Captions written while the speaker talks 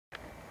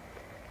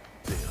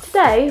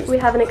Today we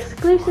have an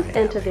exclusive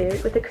interview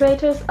with the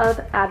creators of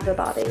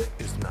Adverbarbie.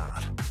 It's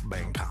not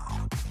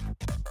Bangkok.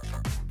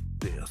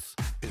 This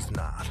is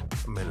not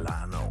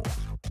Milano.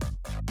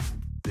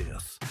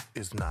 This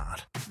is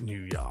not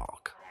New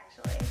York.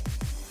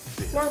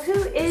 Now, who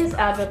is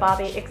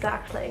Adverbarbie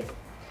exactly?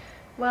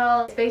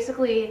 Well, it's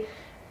basically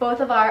both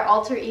of our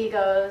alter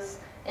egos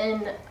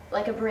in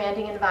like a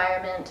branding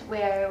environment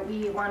where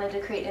we wanted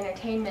to create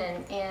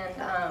entertainment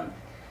and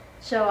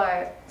show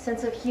our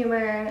sense of humor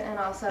and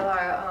also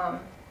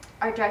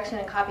our direction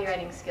and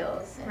copywriting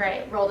skills, and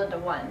right, rolled into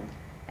one.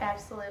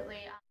 Absolutely.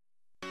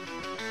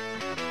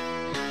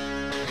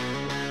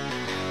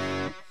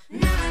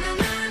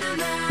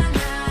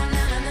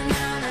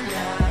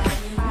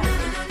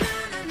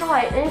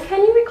 Right, and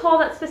can you recall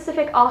that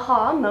specific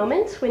aha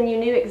moment when you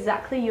knew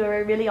exactly you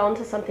were really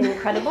onto something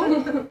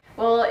incredible?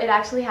 Well, it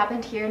actually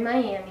happened here in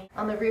Miami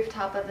on the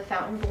rooftop of the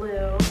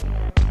Fontainebleau.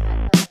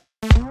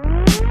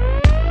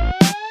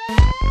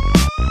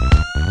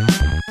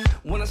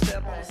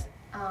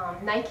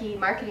 Nike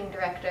marketing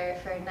director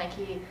for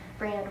Nike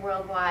brand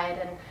worldwide,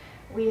 and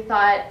we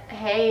thought,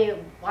 hey,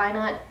 why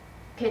not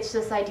pitch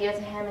this idea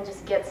to him and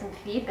just get some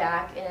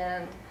feedback,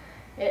 and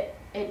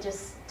it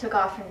just took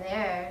off from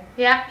there.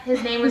 Yeah,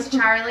 his name was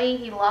Charlie.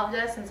 He loved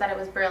us and said it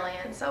was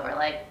brilliant, so we're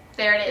like,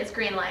 there it is,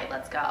 green light,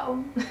 let's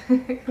go.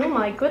 Oh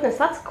my goodness,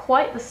 that's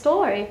quite the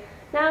story.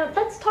 Now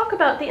let's talk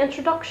about the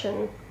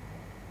introduction.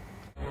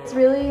 It's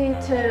really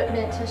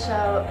meant to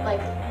show,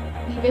 like,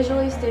 be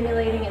visually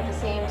stimulating at the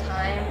same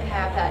time,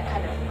 have that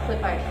kind of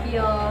clip art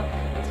feel.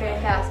 It's very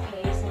fast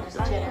paced and just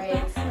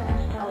generates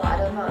a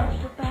lot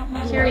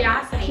of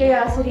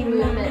curiosity,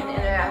 movement, and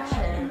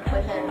interaction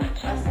within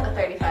a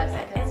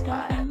 35-second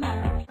spot.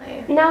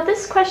 Now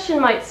this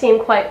question might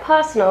seem quite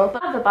personal,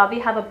 but does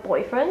Adverbarbie have a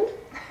boyfriend?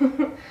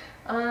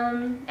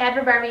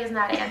 Adverbarbie is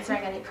not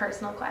answering any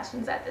personal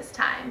questions at this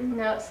time.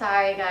 No,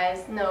 sorry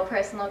guys, no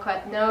personal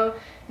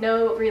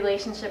no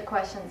relationship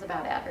questions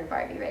about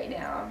Adverbarbie right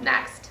now.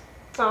 Next.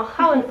 Oh,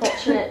 how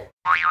unfortunate.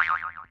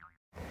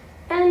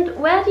 And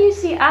where do you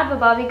see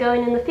Adverbarbie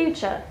going in the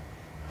future?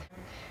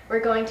 We're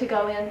going to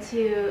go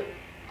into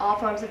all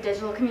forms of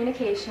digital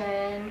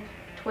communication,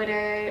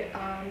 Twitter,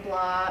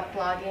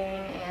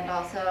 blogging, and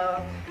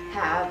also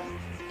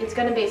it's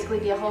going to basically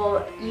be a whole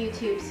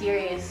YouTube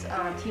series,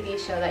 TV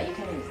show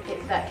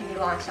that can be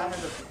launched off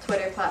of the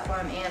Twitter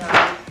platform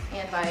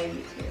and via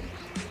YouTube.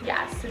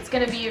 Yes, it's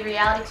going to be a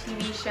reality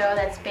TV show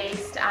that's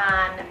based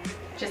on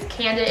just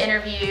candid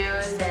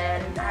interviews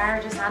and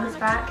our just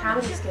on-the-spot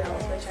comedy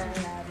skills, which are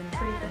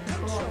pretty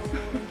freaking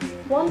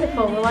cool.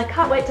 Wonderful, well I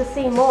can't wait to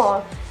see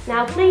more.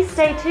 Now please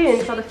stay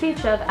tuned for the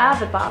future of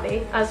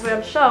Adverbarbie, as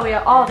I'm sure we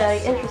are all very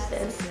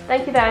interested.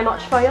 Thank you very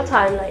much for your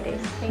time, ladies.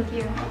 Thank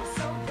you.